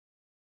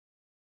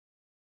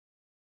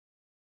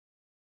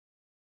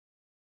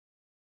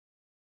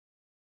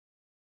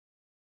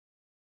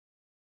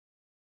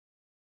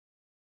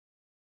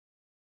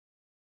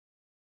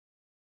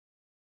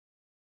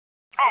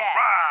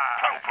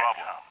dead. No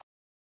problem.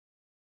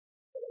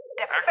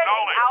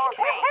 Defending our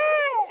base.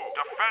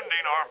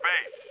 Defending our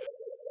base.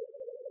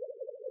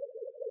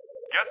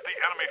 Get the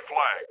enemy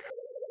flag.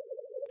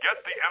 Get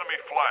the enemy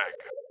flag.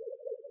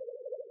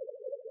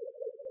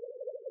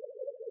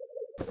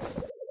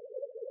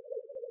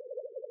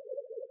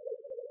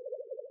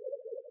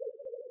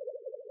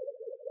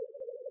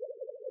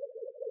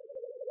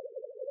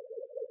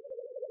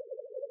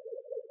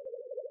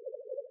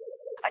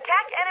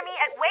 Attack enemy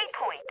at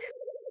waypoint.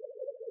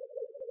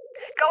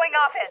 Going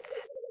offense.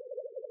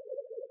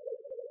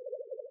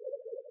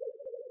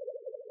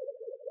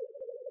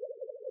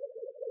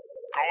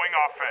 Going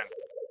offense.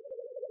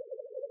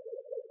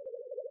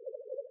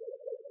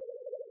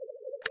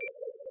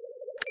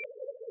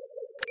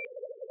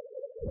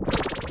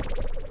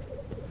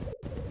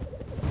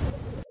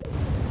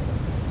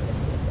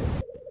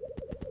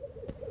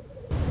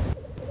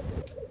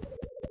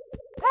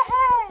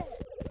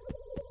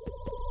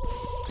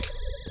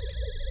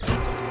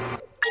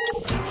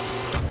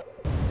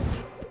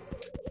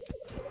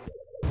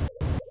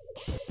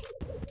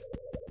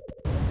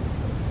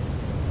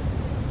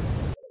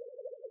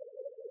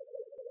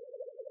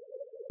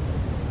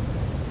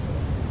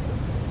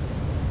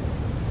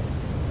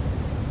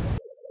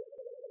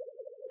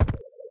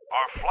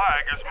 Our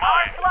flag is mine.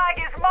 Our flag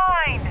is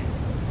mine.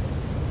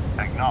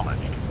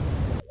 Acknowledged.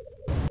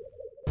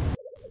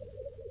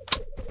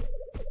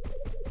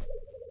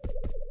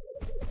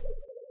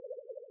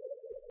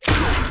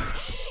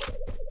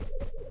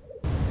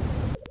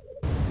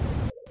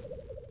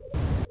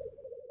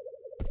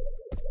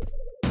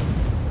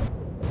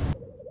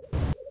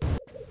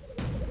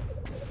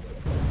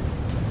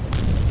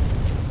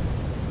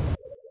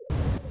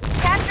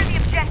 Capture the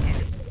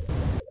objective.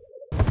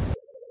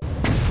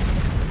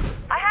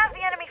 I have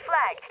the enemy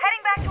flag.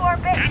 Heading back to our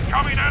base.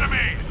 Incoming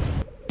enemies!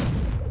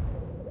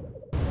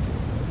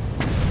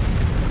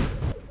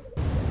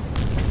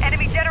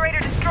 Enemy generator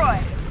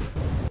destroyed.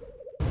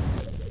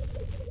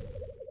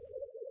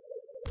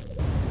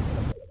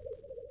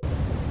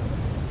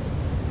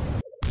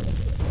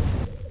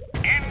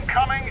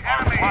 Incoming enemies!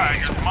 Our flag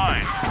is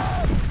mine.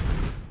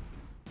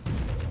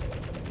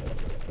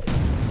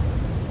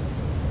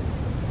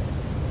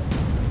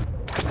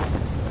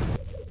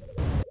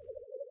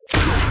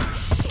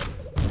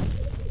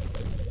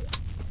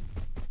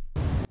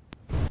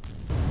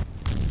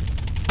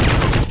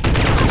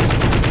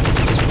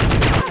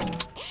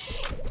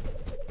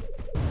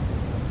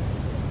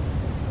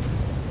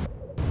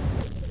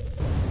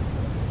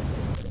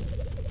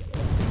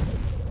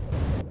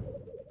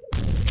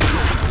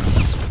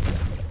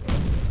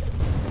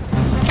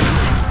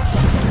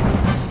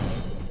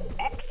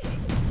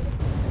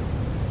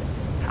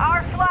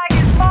 Our flag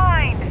is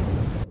mine.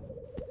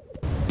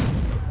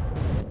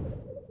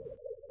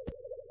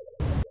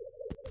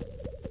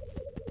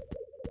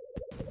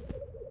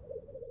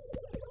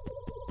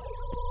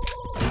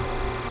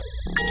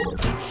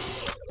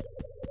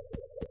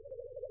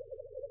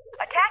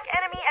 Attack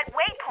enemy at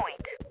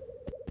waypoint.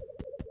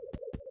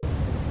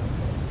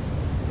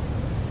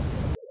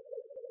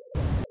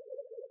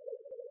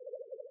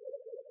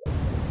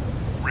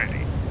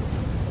 Ready.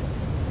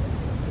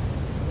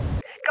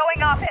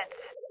 Going offense.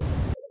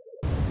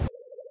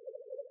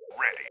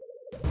 Ready.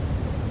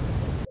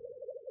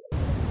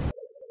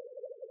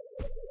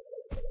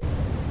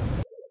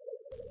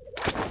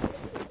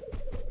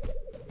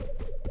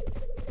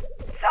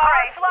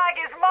 Our flag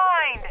is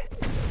mine.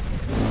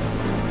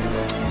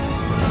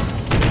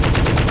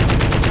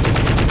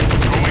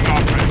 Going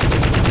offense.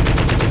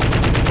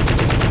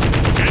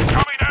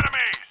 Incoming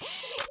enemies!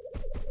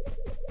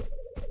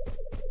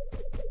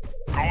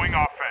 Going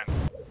offense.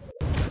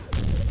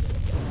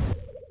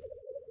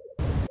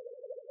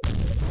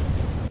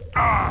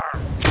 Arr!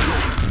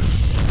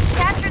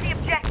 Capture the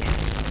objective.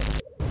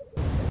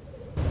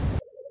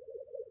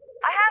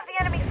 I have the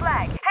enemy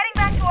flag. Heading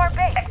back to our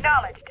base.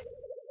 Acknowledged.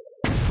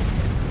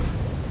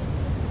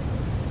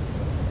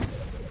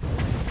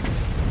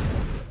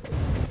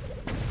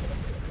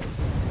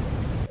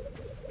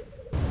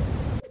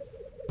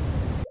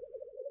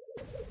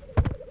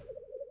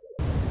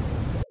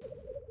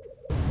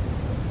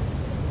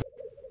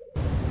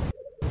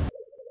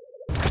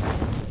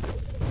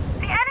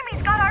 The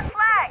enemy's got our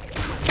flag.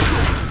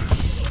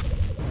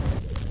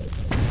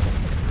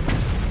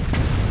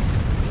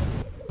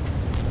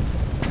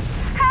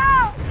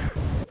 Help!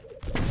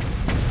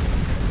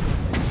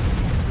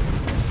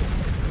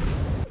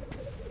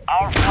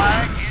 Our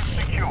flag is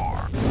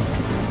secure.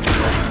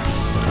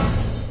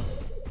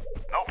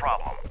 No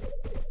problem.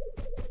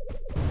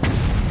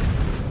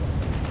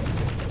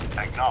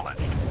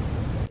 Acknowledged.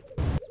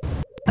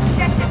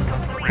 Objective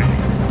complete.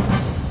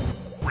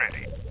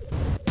 Ready. Ready.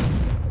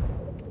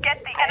 Get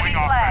the Going enemy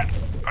flag.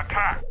 offense.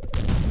 Attack.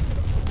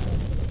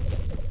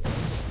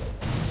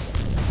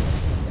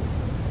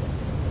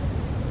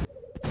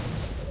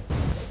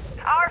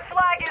 Our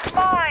flag is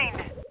mine.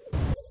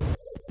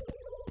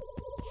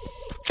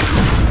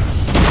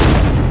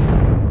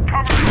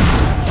 Cover me.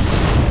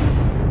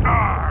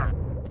 Arr!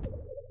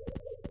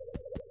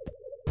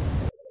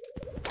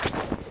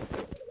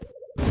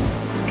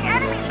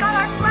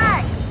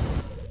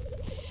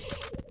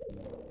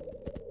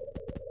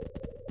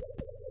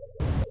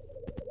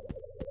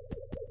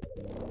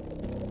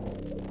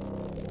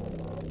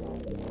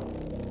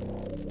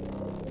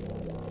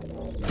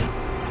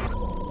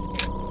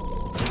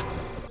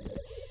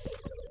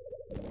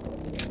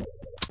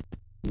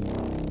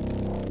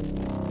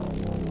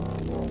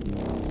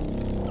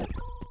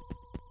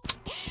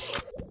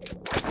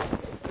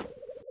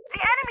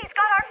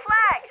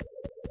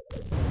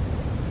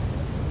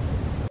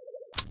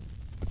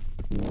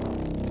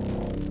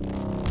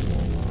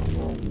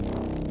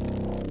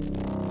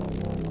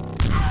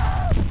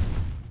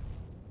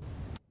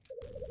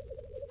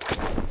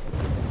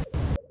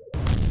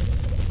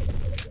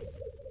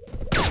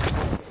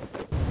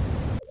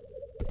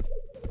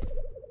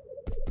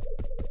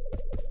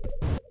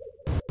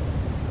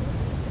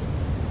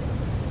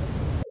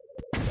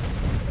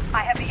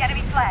 I have the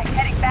enemy flag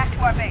heading back to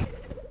our base.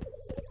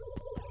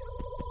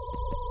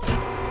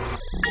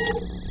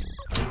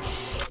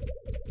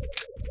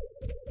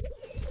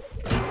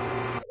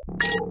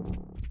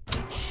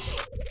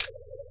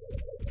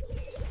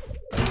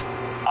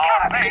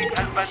 Our base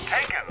has been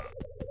taken.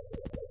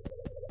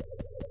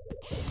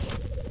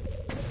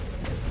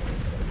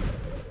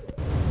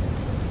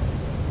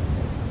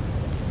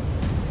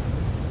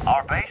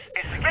 Our base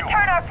is secure.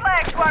 Return our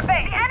flag to our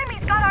base. The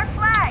enemy's got our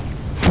flag.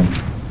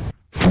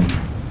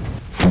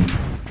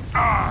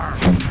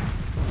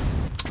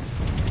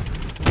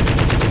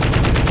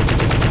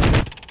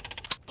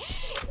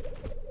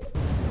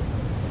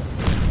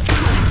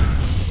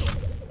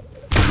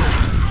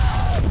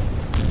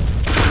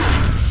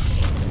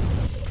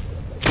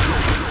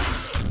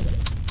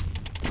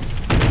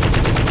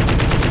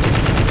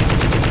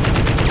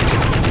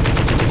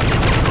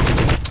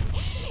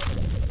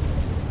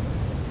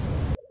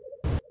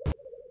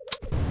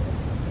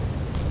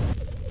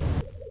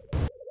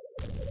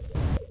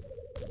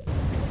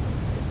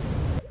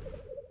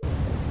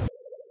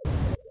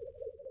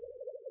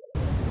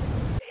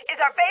 Is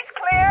our base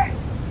clear?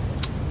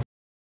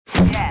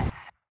 Yes.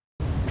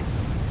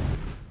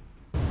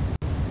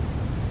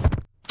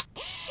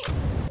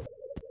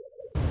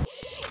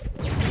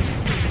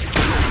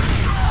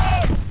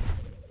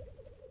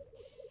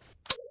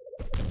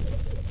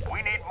 We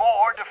need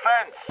more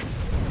defense.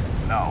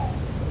 No.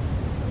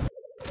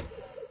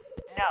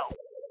 No.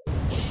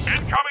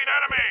 Incoming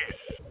enemies!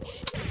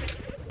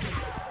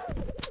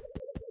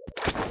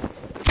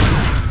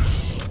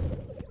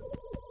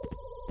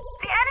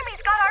 The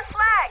enemy's got our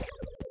flag.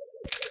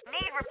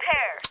 Need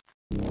repair.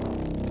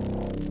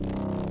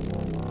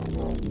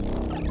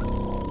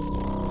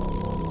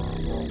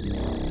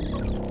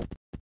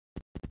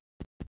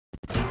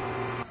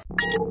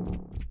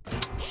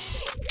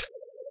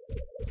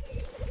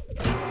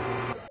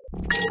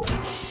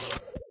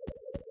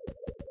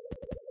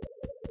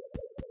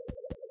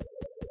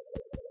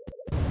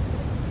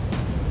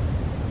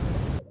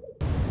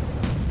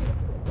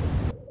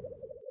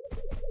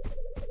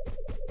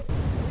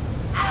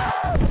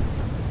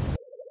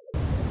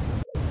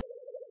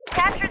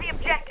 Capture the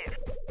objective.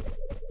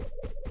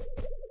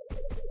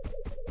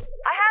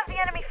 I have the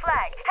enemy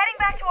flag. Heading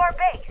back to our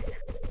base.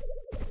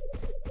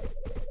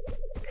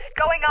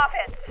 Going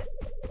offense.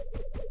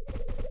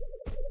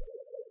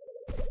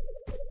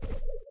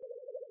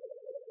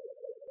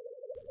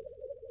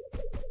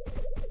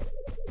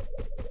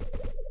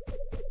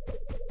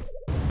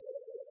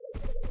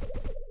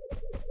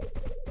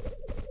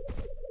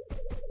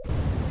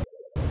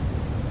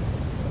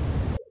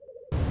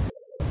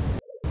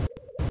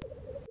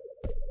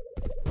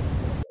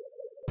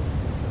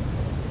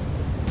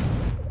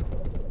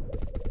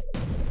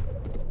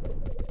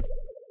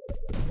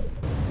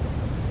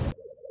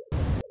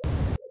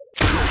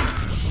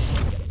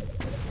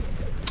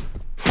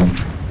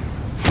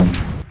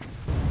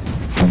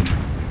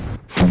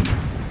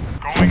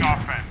 Going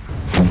offense.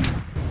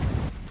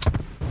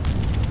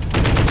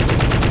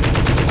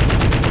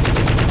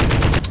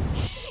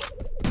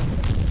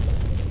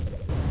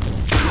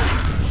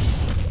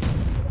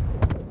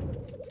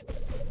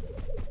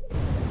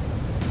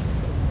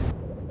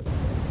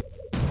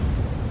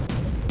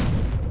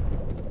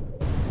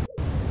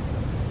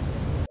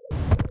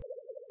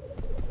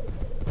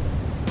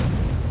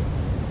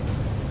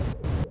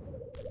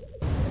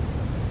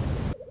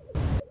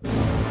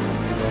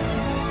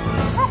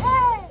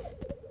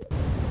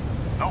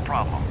 No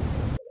problem.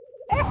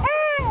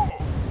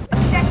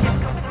 Objective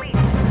complete.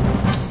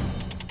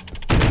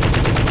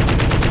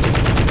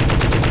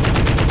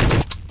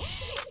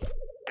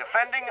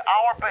 Defending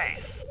our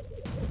base.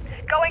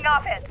 Going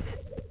offense.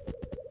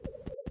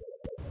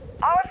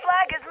 Our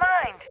flag is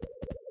mined.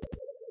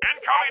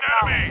 Incoming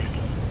enemies!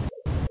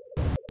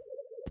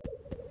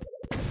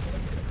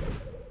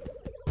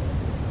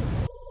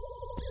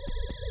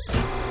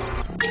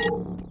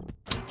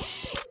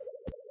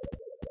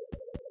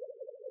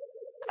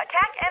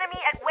 Attack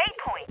enemy at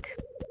waypoint.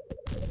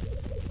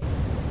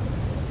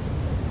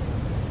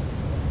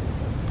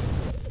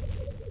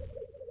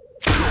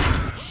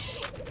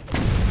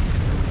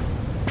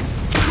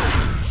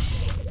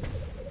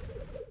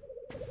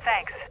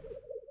 Thanks.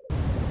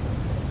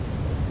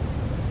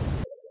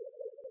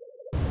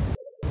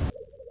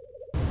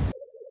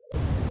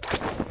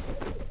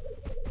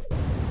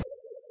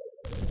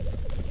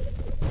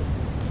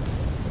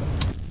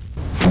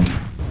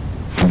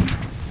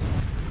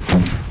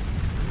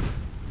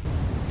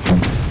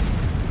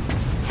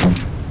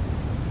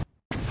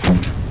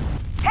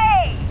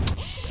 Hey!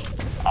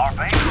 Our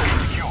base is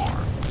secure.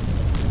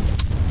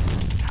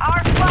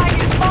 Our flag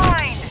is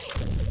mined.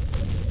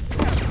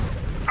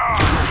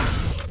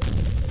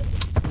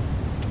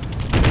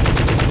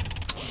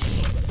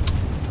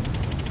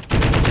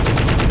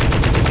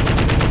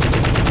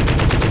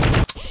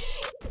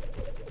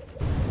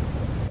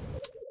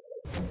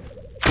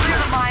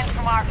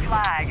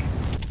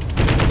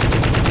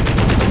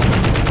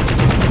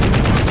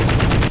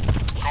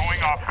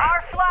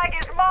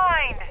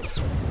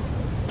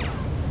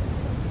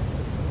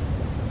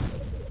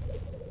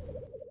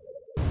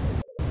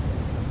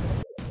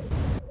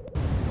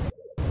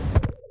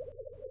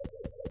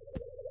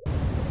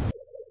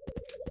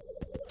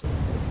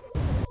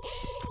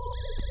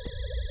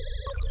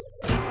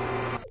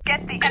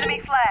 Get the enemy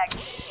flag.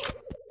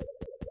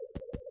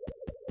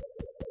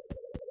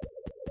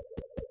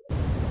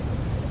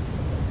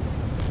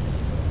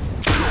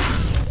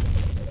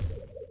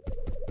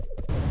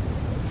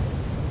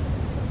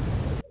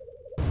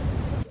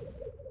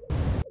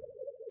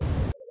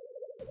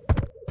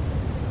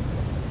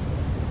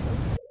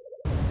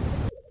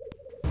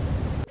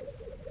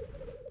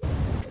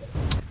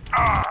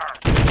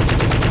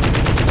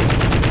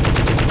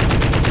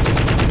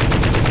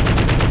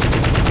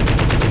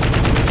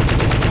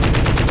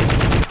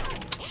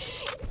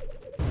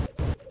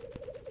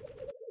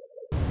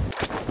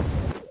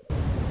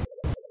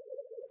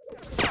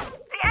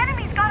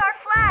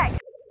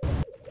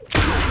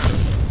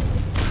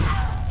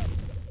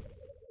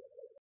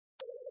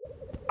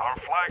 Our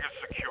flag is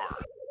secure.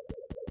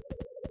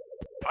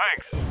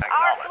 Thanks.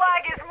 Our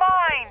flag is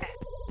mine!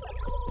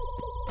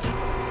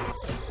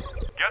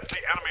 Get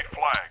the enemy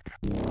flag.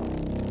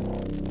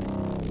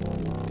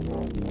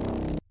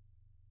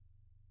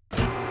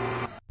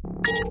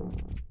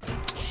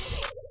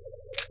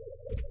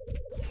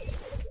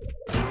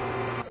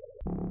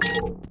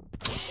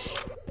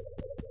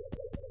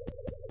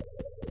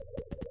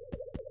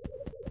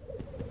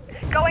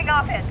 Going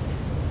offense.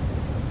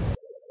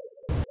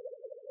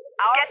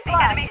 Get the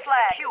enemy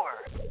flag. Secure.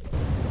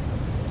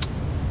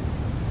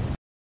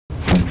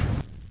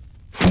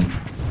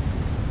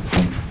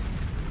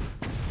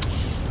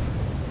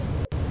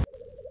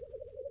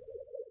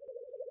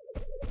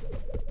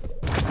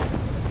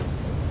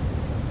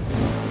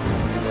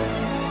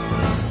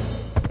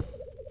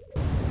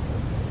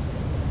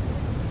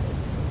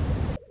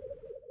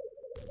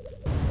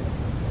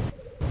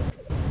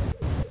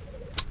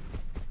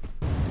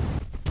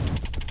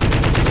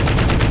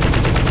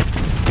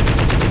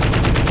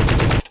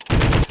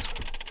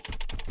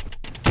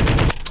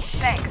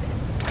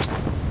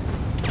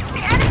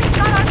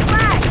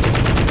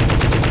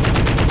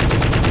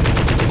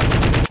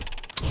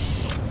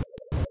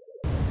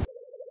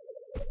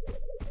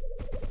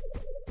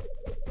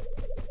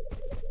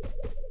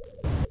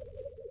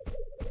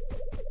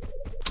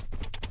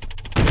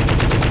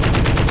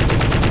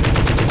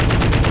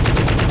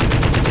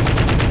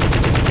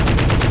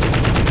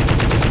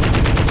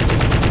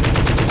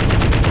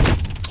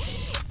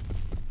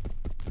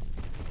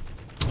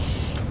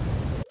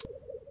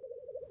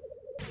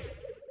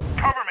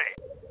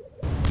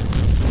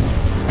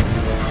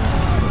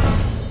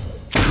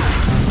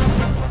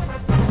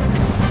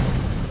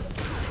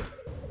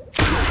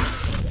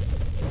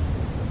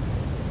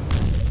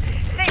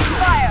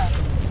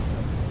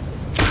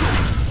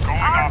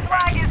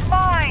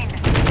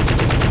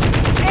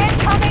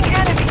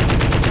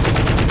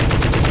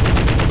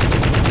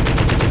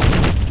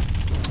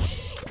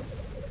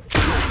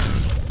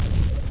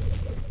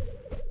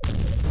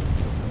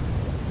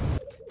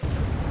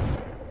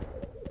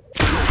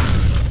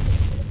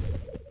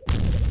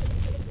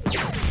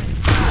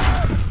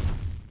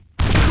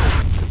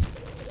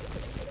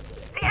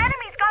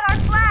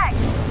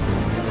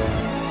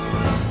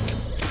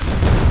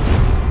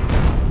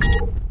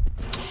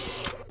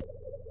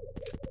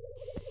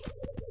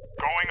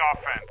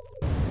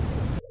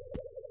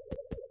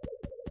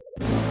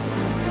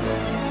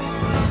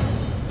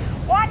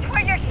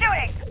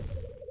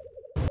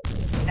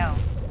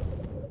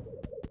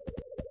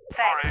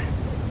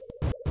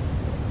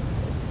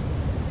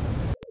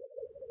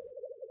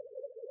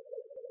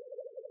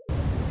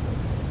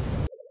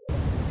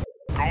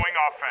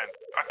 Offense.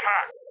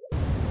 Attack.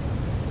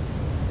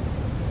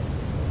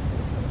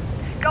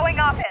 Going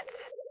offense.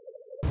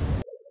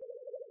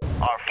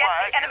 Our Get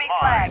flag the enemy is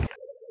mine. flag.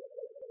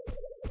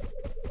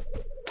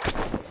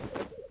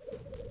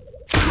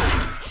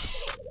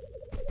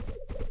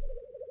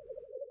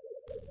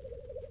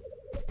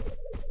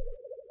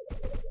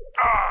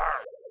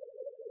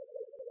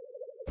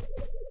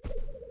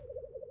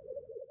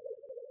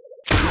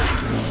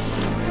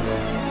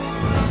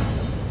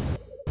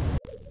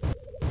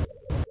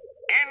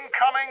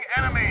 Incoming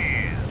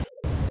enemies!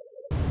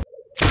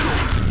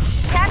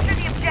 Capture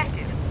the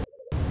objective.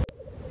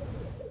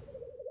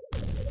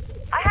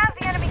 I have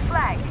the enemy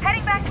flag.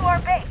 Heading back to our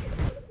base.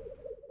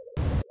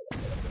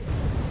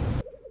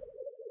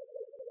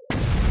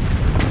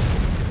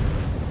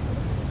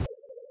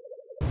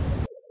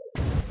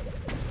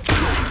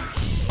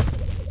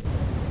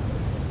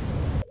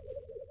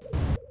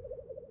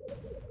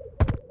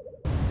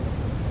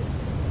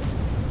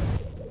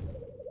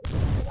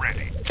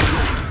 Ready.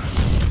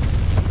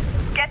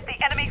 Get the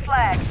enemy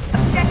flag.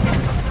 Objective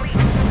complete.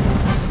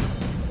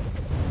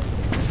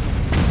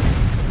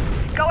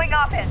 Going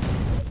offense.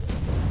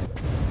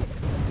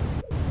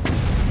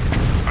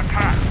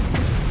 Attack.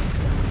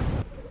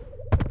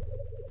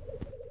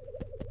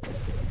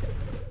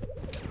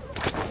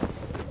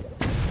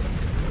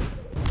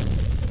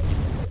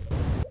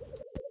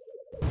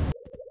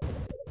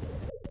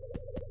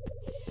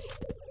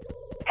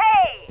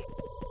 Hey!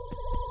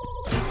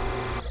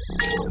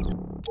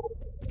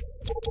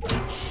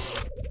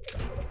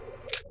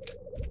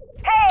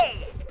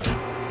 Hey!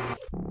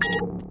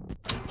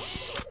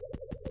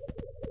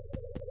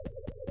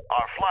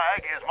 Our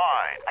flag is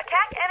mine. Attack!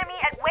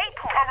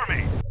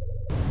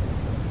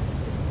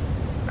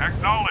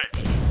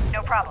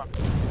 problem.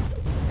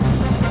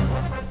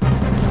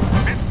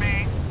 Hit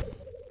me.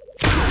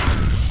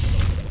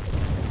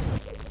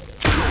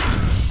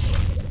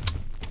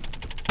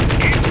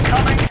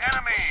 Incoming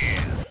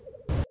enemies.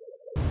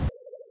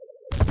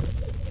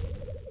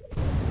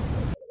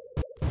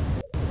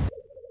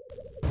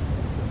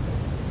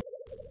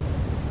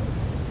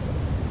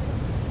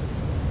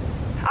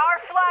 Our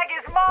flag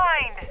is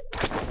mined!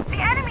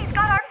 The enemy's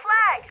got our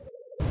flag!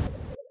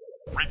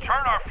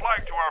 Return our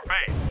flag to our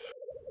base.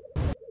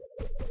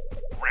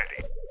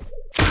 Ready.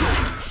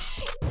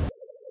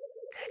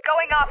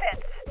 Going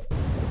offense.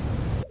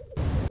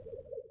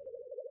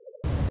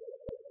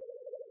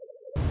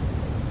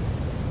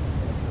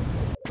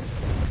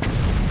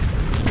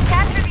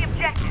 Capture the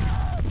objective.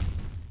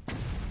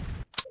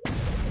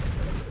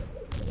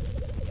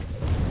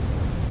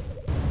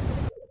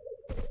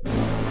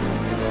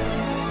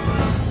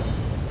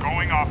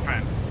 Going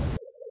offense.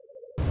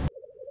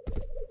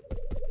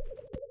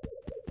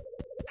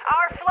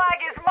 Our flag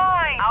is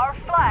mine! Our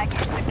flag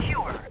is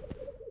secure.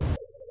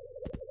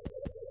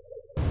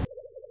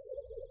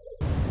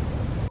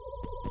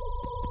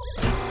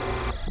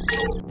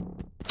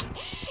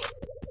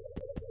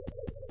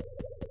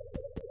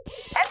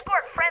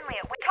 Escort friendly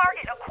with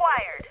target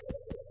acquired.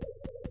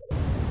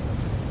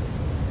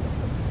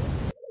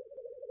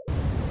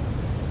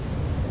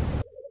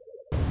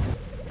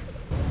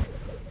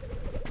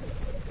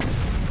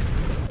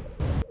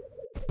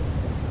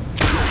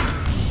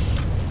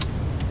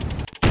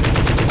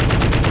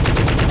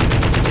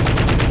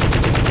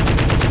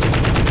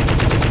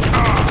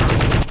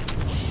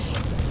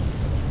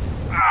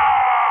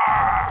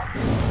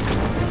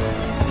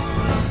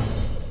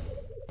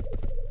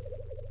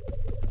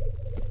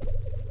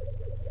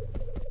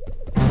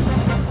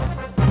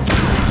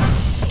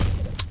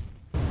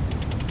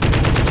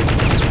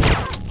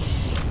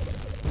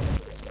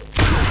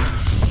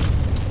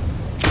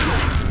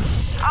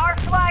 Our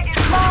flag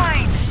is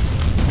mine!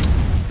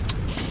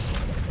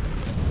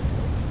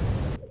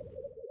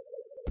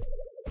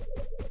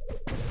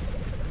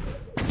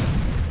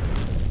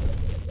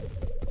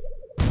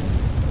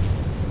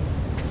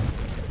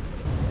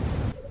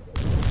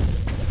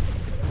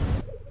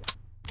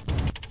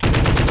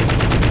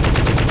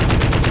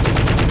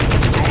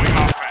 Going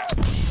offense.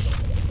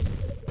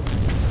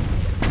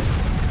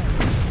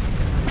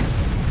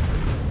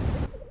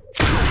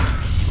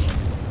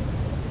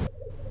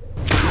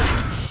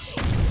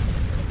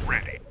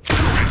 Ready.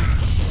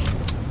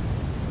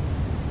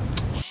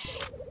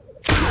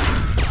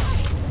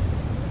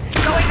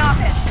 Going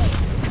offense.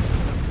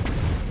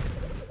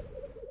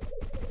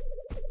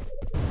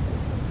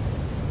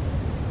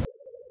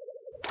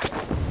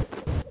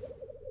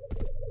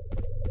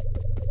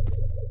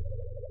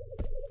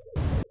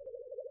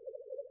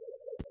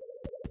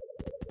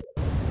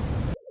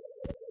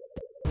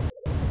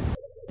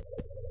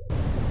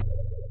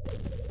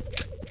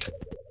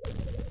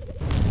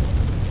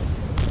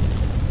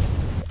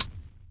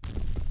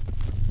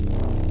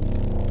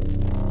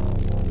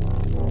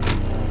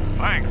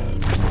 Thanks.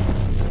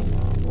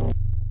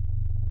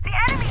 The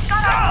enemy's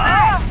got our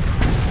flag!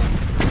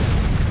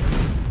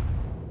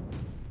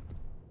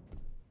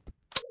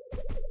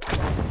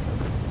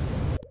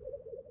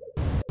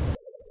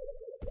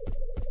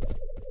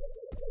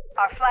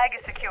 Our flag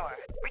is secure.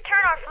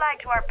 Return our flag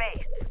to our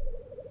base.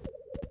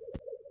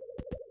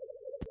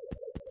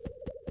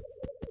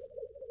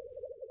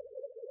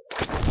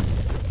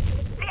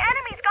 The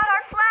enemy's got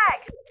our flag!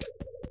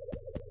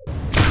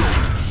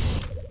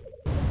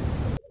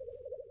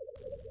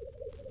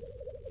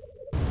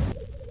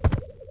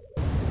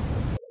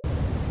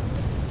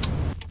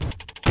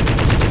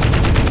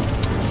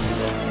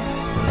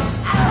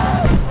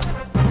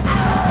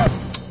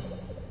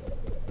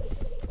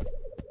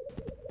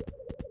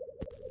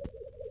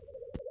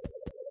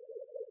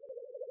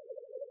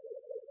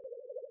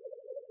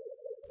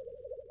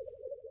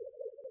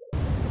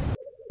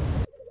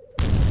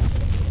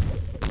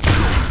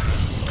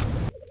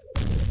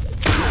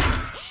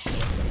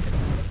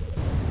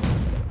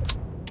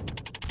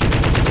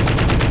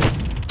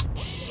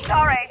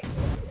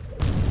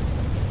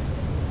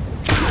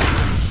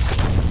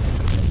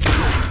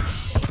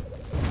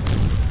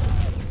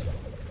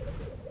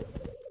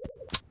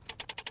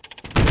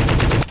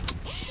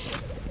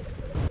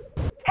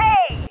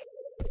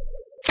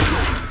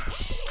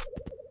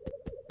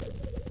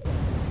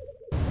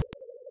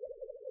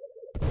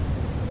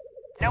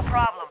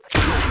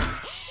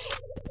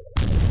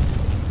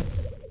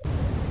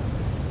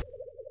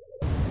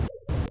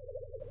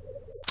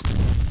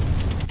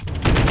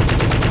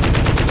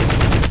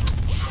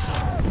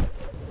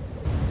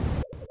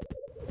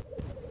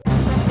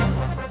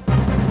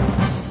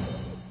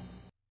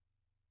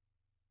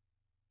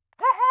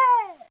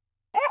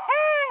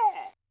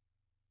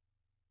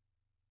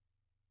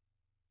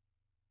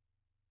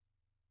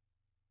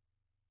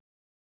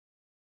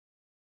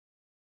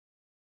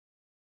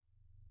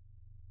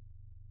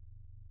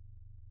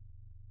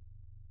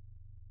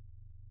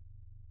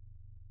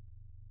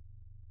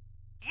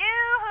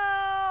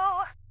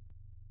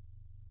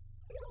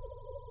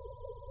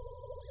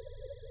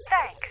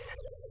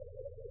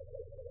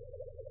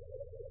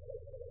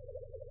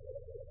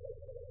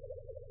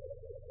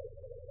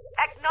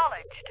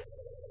 Acknowledged.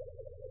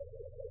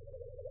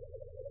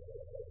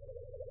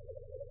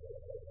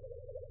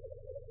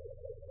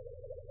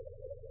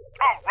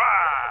 All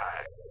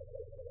right!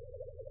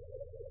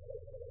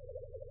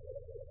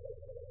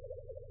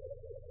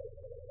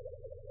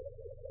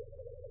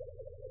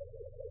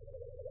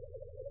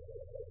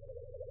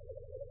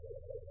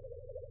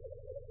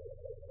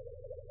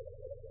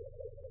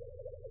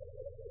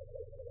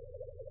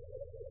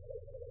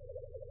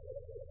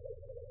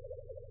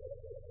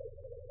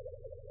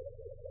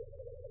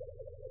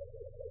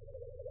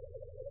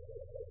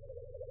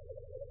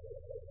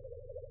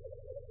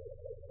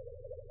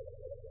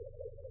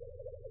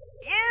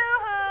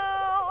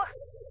 Yoo-hoo!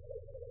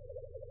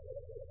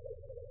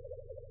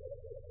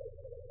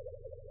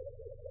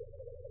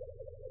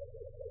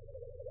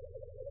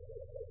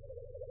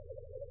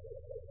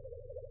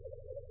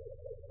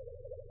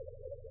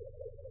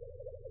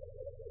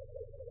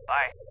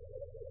 Bye.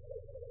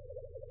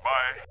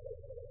 Bye.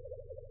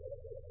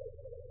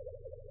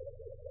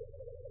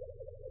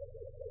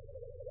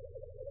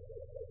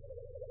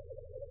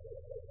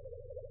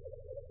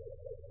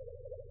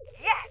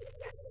 Yes!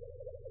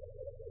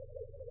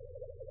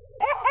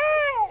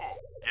 Woohoo!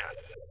 Yes.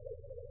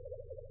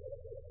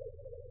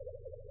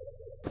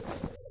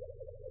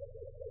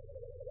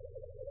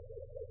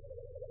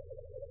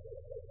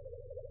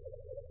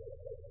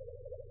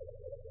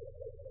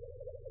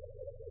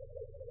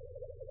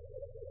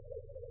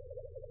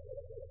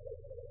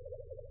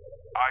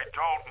 I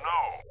don't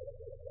know.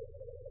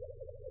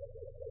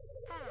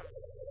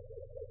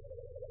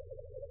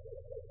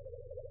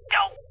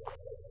 Go!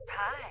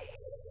 Hi.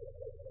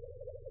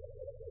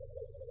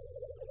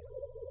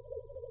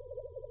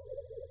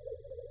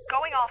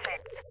 Going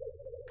offense.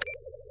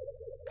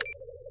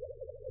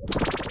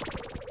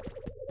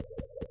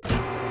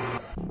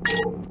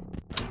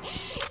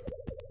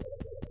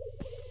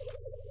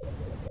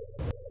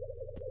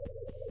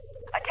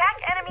 Attack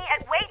enemy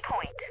at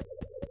waypoint.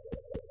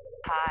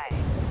 Hi.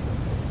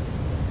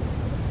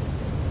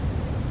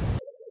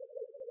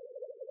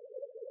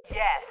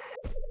 Yes.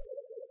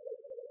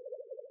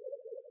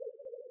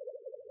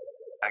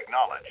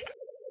 Acknowledged.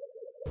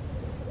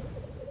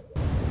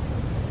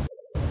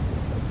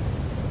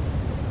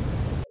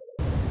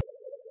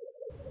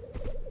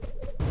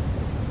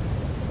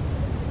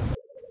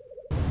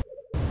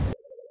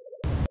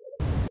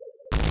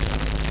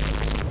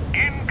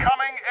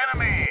 Incoming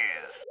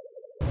enemies!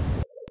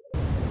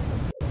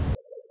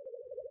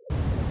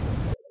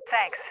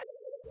 Thanks.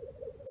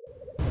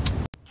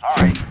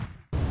 Sorry.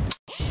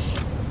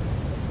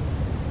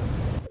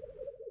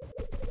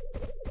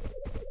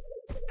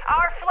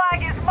 Our flag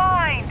is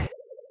mined!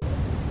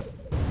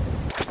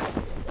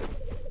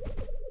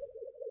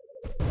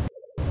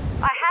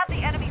 I have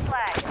the enemy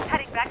flag,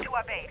 heading back to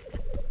our base.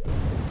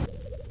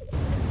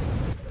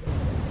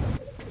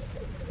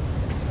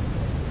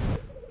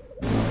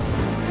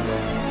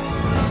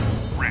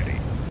 Ready.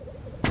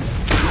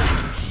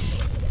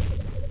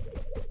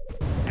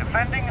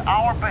 Defending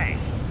our base.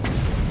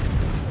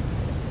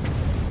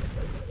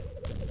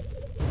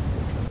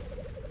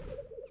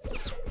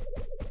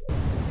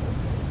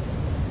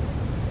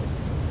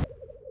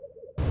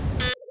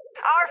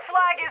 Our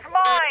flag is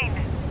mined!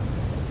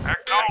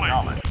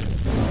 Acknowledged.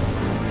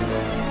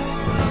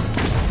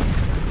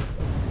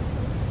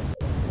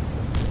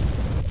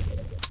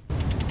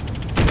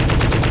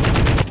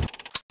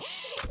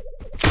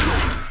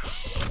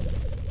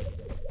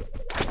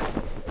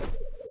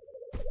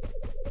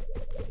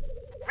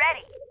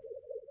 Ready.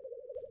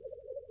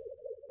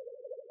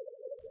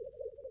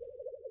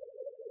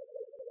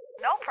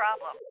 No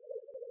problem.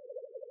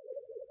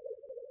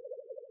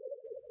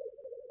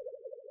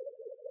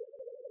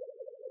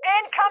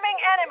 Incoming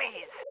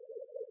enemies!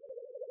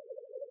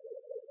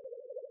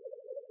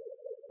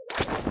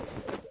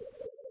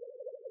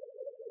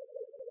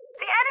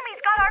 The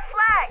enemy's got our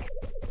flag!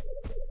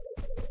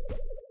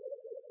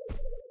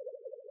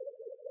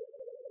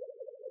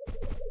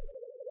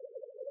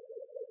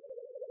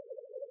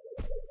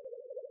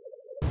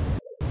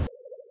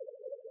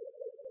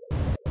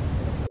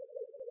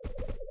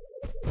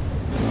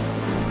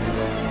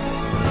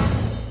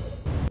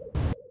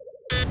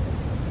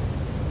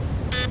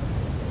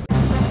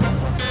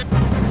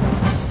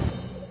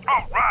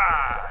 All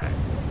right!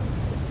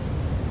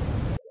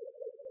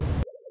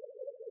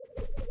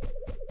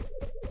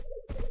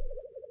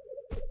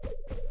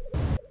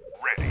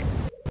 Ready.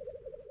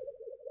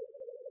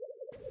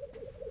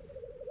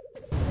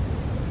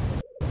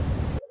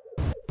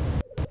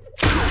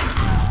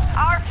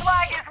 Our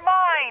flag is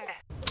mined!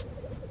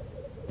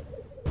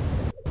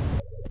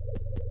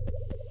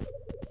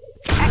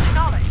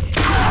 Acknowledged.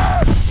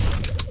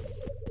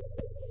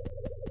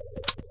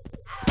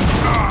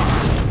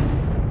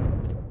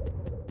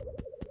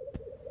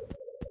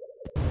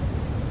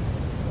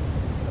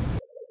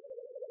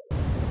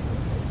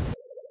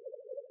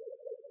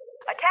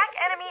 Attack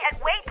enemy at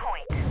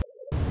waypoint.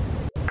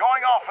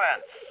 Going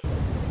offense.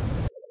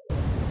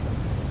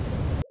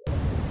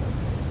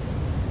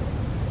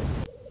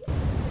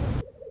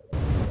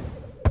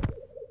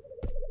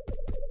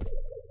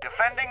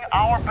 defending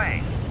our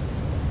base.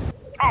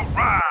 All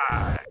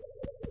right!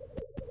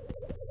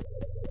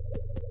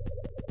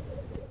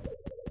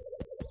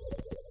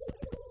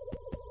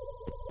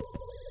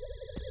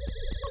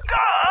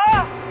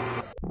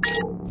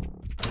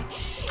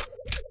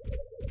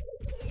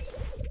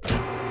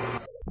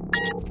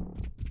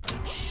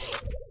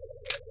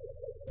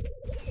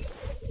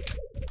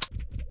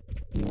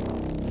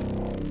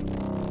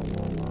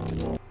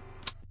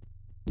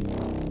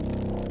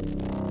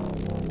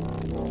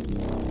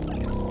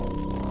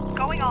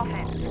 Going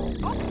offense.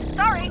 Oops,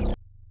 sorry.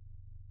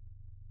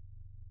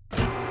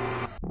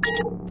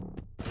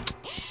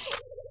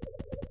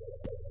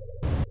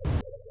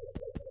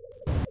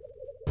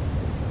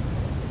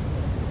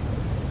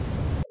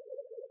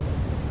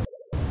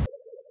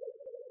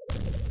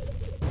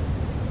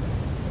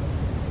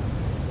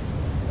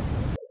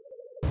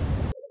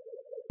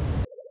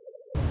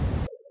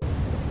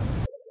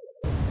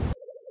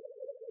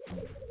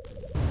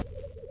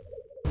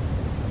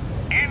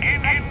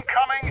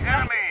 Incoming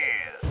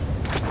enemies!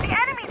 The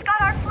enemy's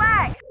got our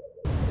flag!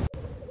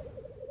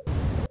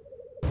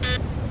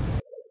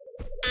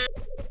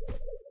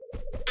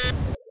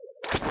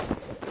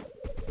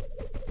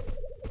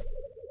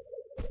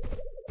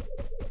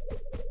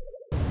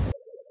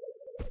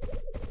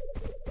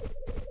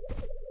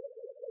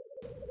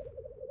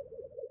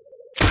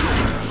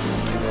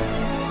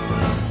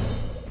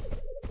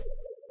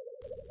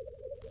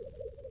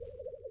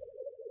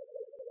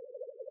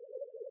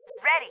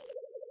 Ready.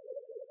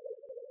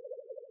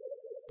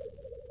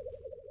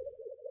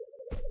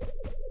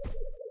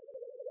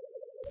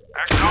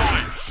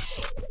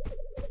 Acknowledged!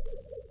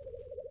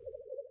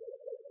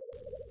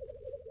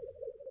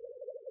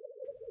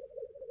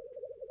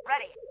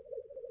 Ready.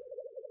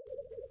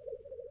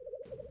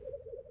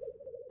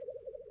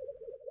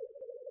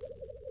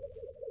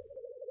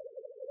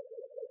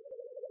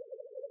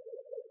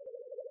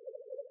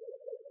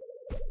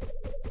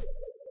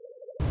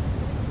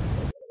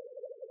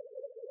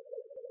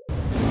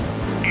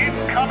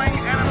 Incoming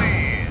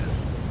enemies!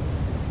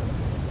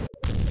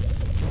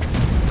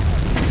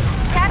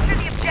 Capture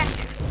the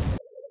objective.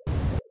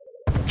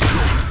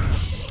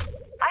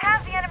 I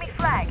have the enemy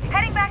flag.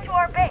 Heading back to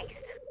our base.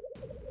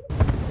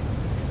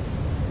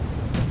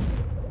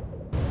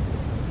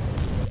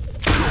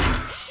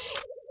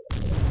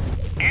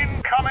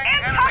 Incoming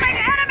Incoming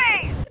enemies!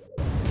 enemies!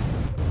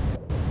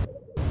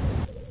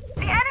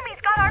 The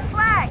enemy's got our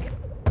flag.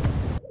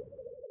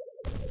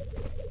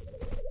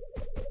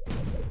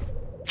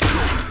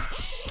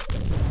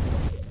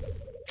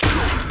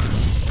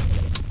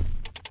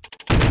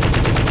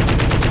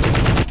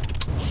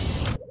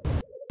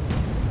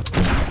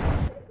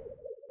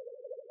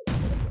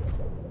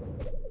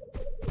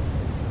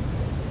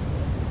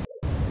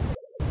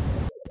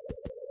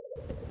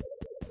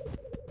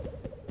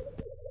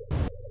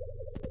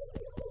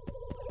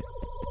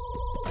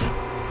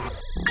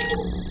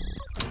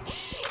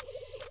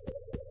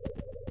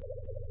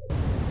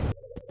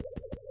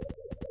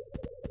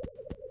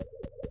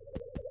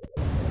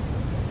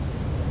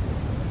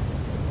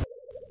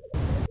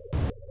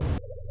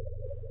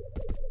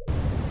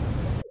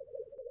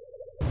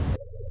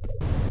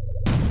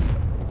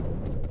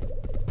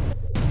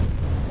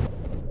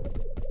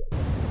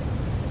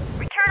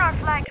 Return our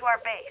flag to our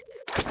base.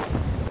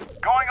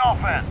 Going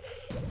offense!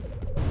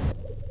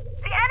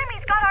 The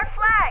enemy's got our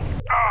flag.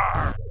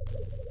 Arr!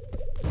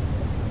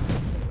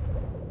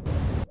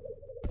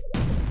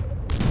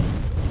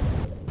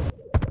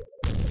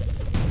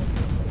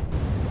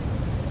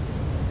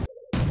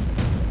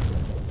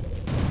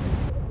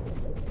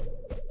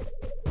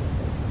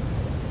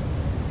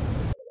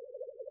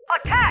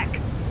 Attack!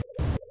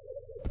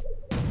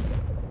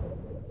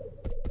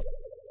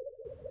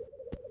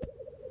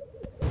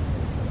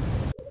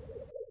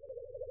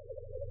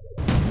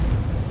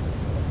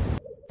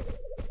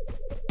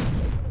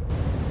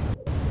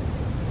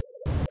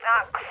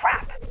 Ah,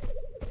 crap!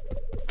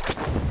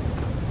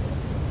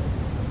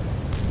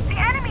 The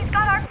enemy's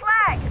got our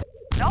flag!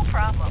 No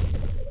problem.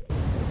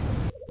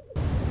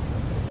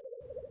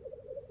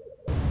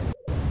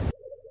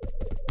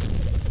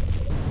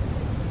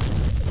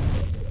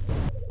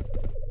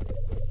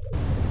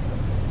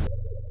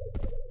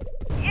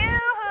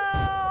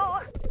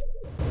 Yoo-hoo!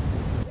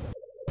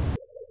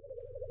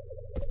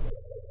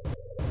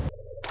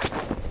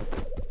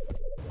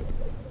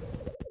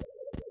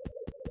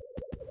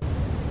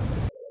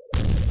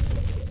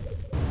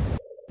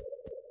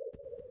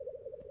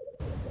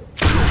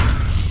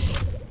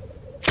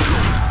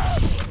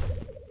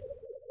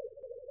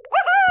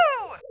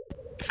 Woohoo!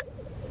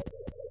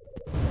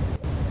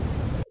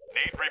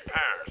 Need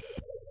repairs.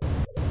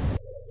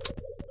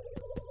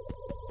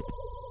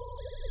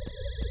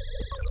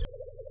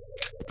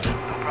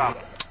 No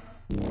problem.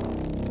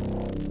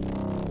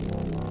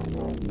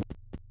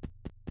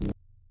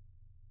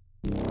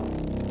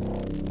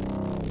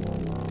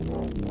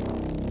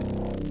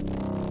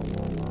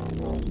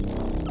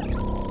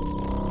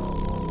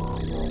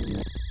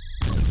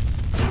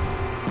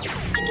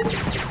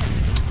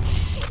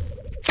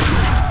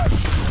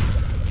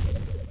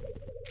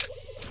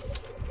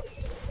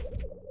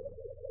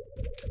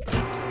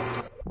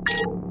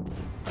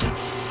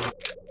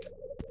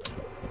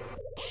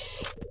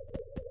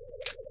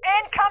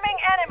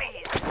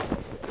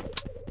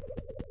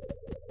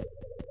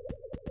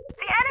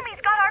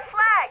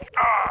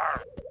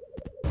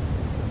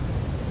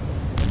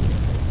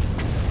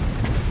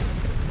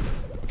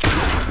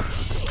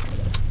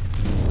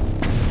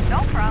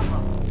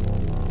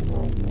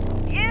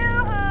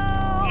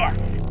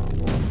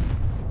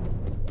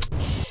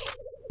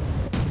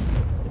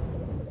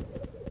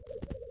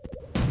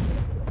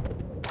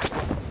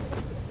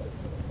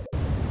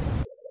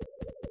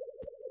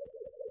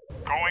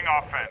 Going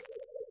offense.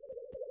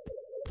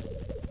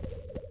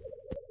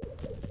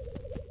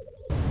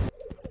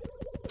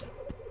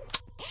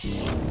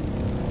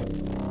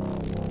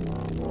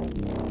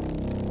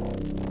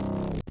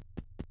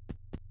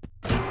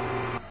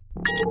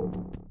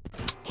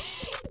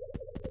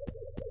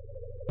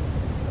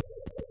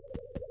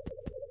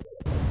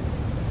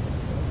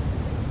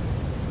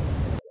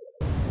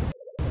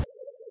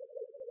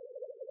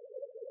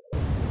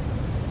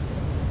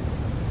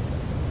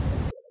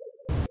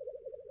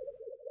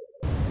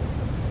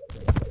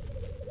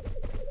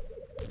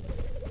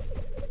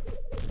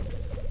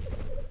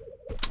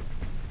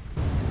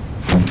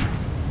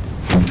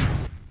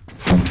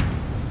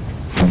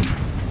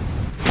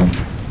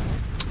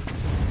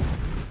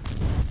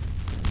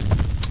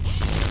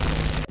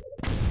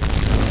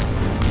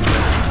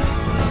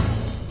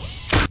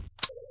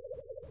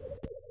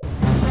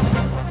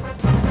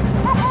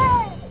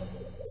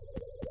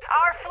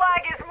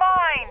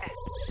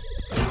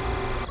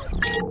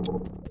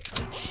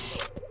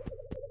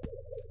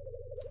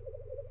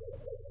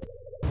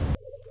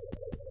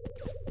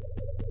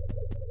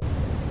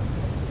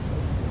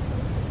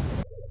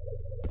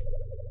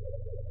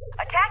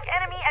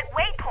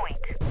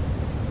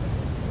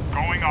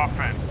 Going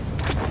offense.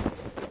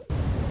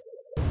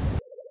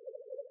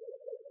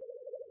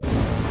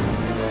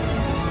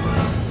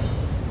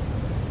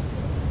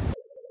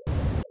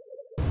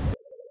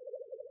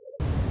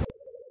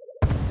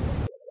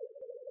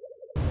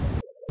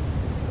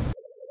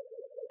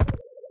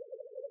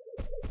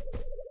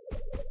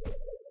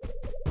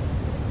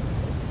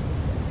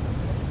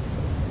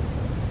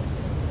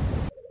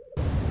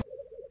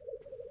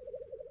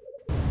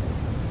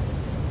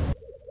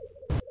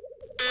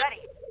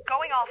 Ready.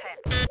 Going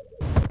offense.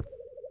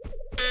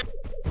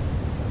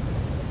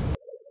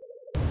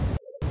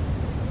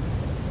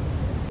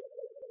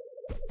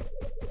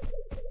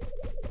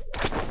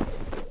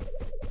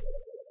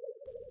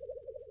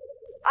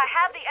 I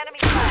have the enemy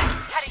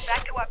flag. Heading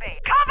back to our base.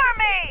 Cover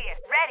me!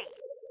 Ready.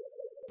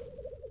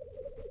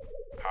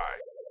 Hi.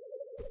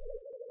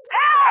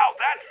 Help! How'd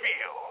that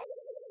feel?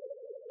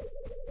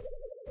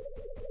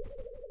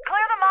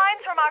 Clear the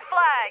mines from our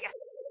flag.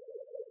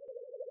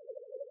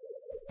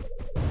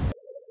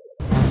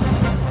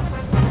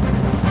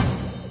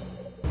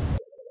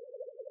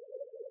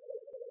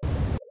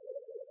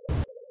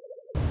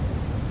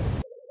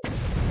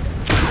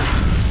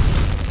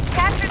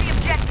 Capture the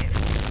objective.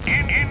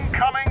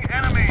 Incoming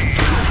enemy!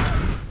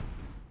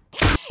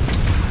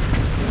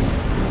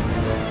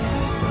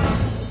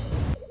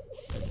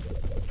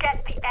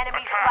 Get the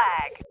enemy Attack.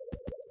 flag.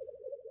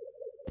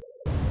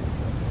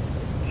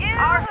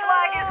 Our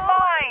flag is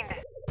mined.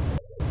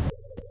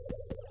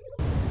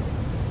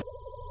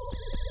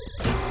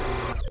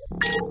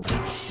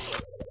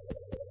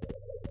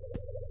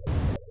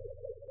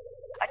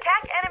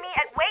 Attack enemy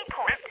at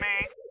waypoint. Hit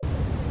me!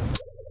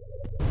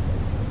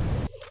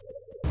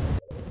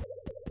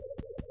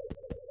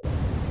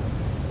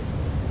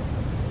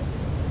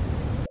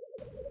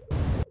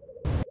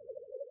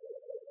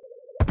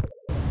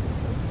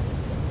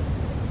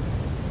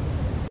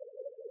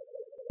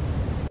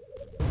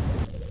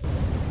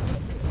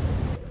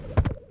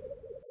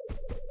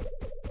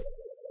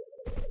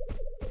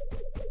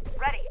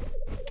 Ready.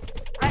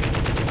 Ready.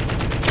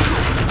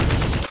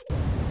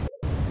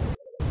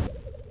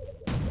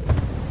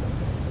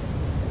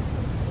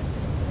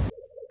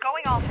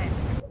 Going offense.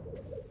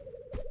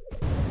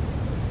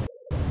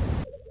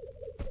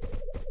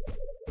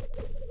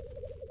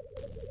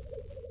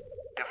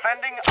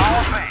 Defending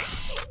our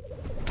base.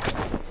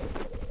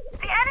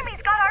 The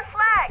enemy's got our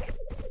flag.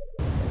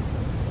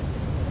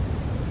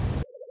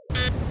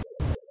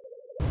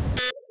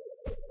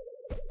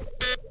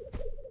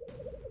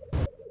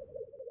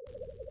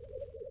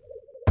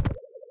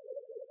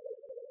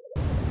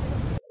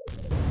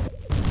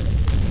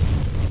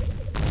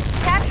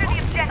 Capture the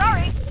objective.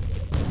 Sorry.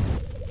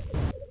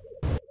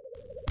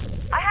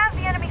 I have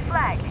the enemy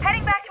flag.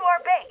 Heading back to our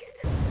base.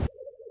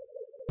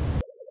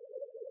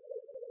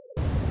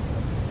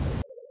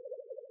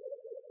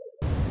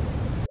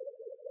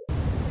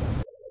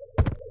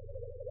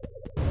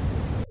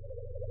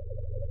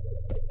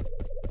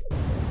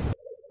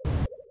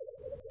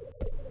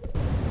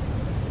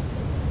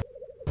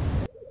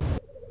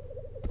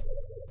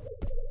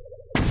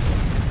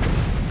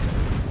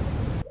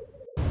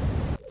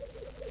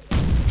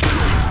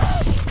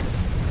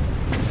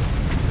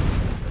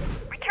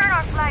 Return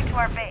our flag to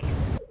our base.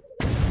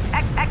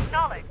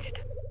 Acknowledged.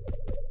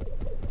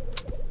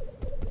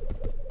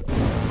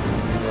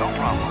 No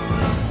problem.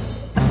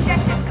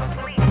 Objective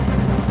completed.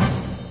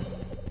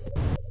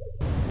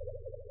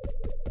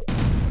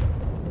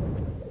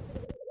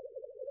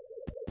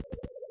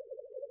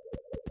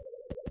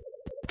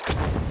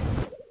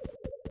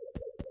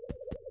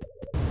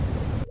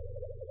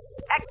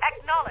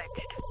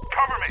 Acknowledged.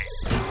 Cover me!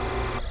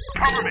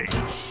 Cover me!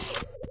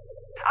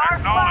 Our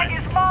flag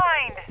is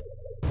mined.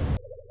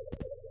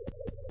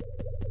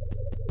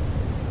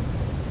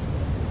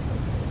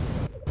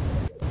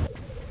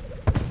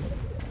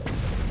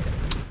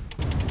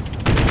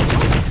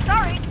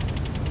 Sorry.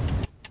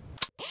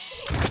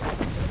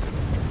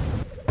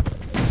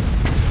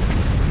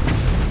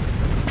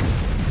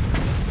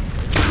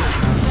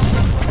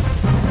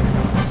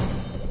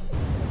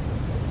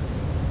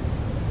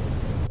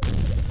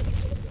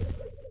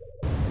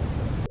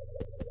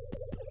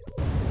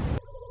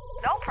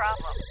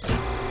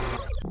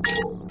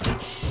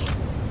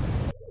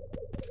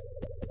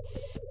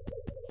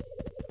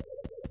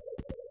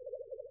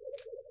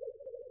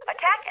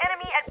 Attack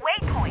enemy at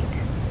waypoint.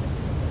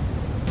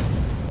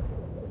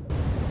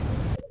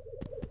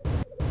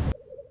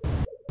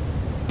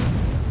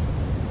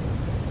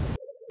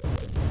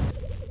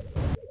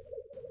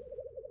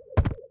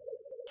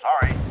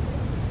 Sorry.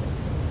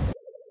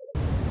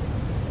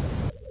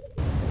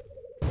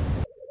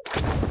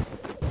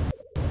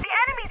 The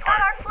enemy's got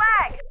our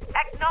flag.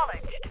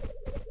 Acknowledged.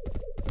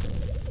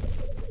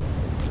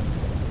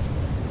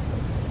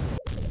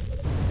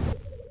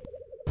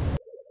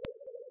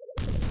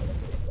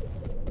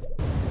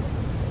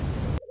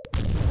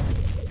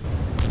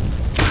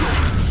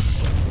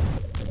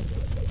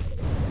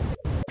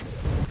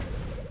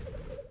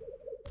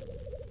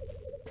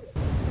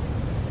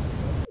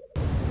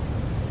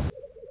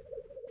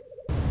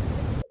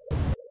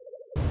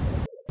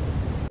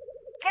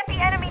 Get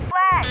the enemy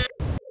flag.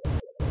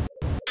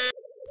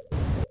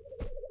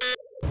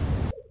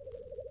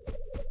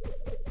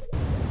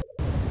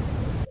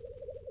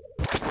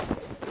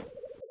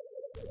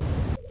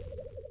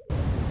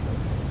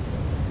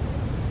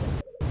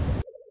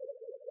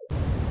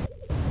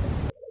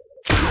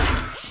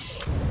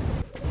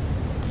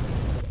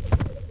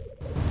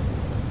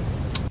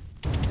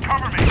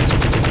 Cover me!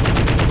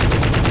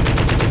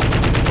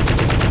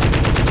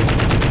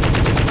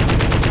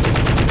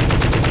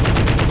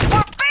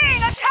 We're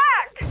being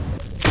attacked!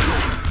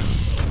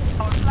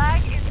 Our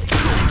flag is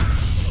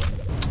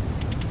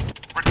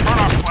Return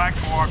our flag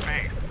to our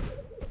base.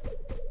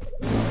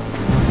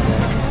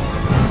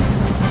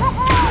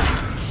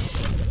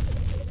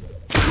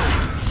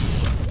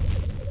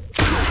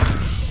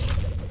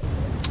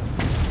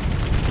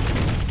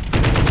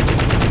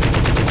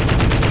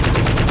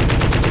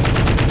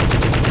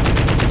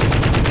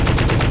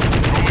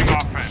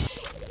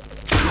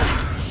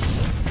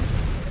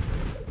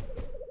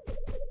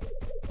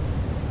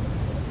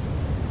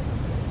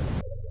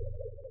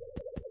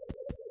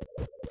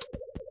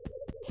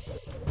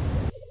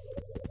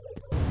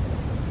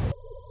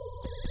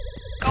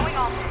 Going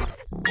offense.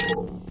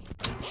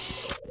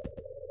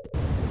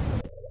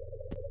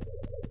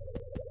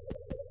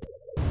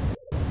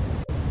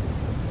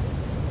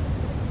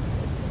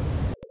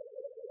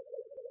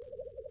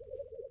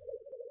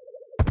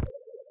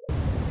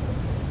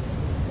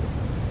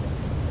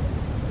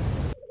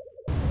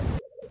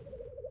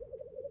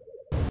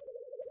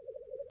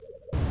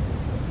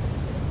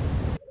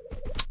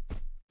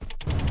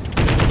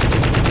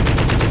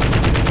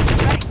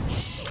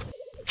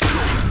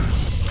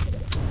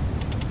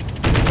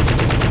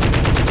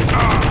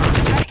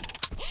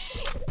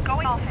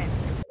 going off.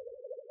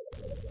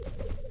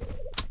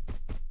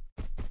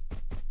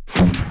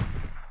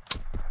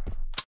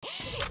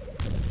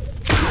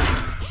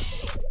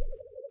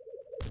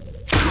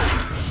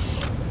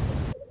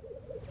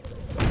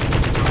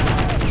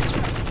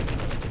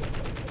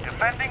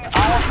 Defending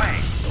our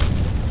base.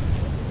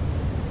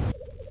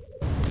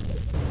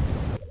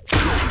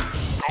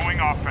 Going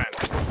offense.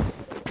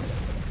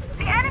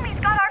 The enemy's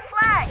got our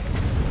flag!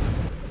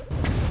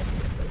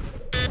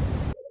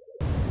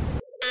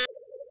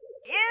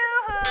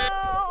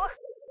 Yoo-hoo!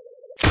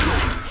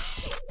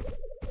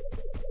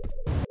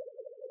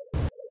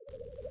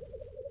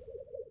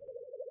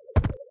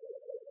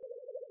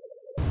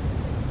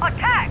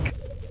 Attack!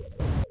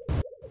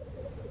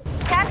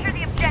 Capture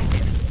the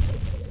objective.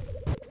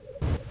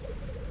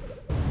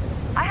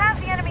 I have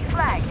the enemy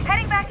flag.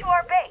 Heading back to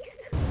our base.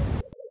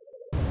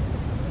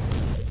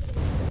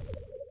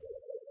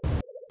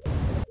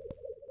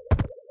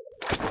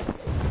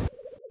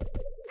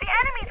 The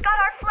enemy's got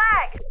our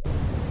flag!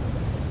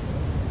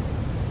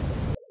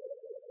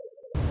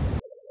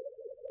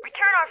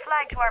 Return our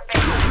flag to our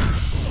base.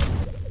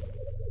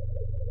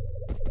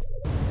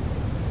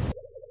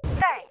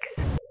 Thanks.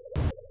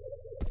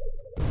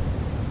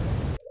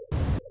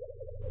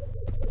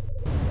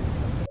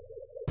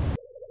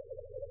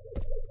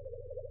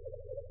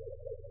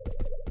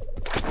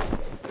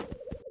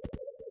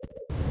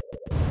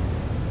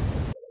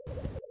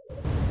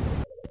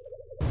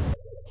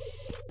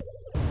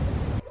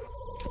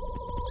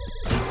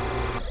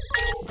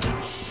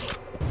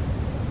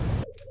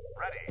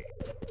 Ready.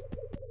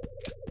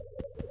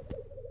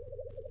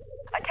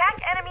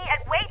 Attack enemy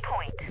at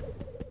waypoint.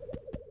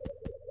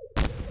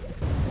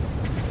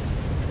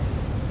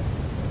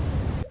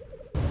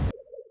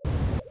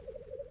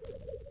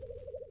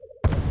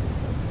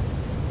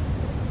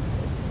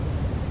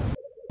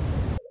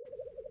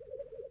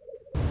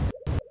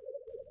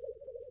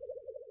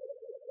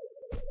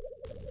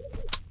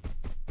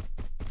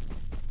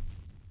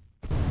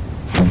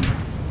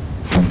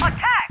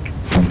 Attack!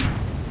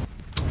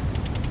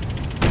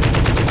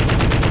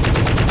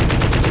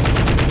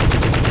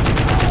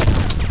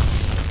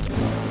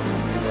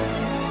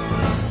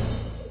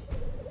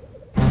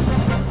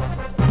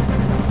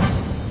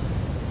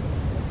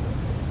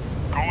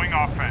 Going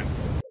offense.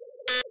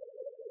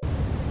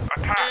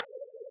 Attack.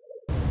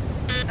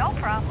 No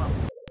problem.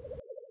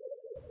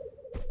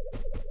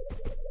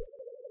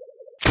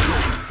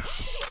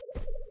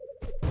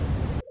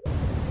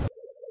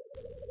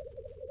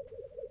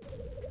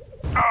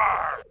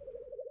 Arr!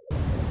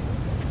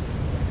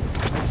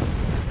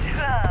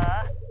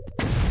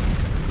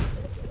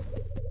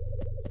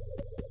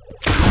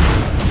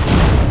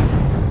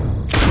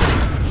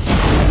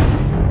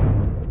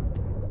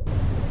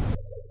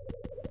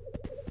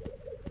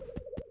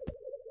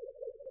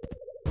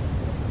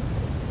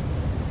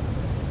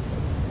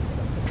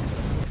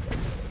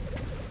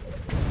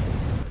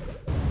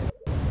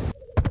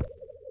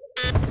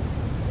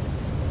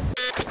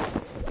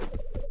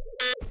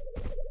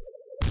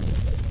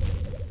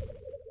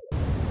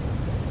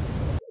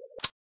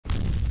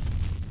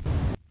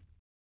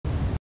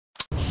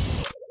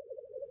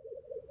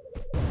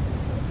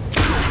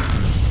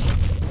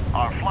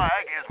 Our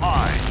flag is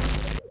mine.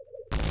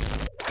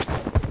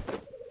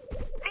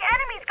 The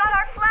enemy's got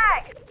our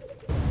flag!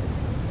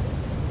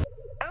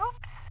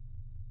 Oops.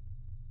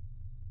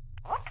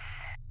 Whoops.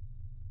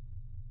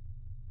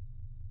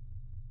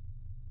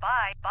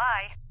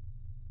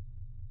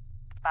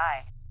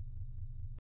 Bye.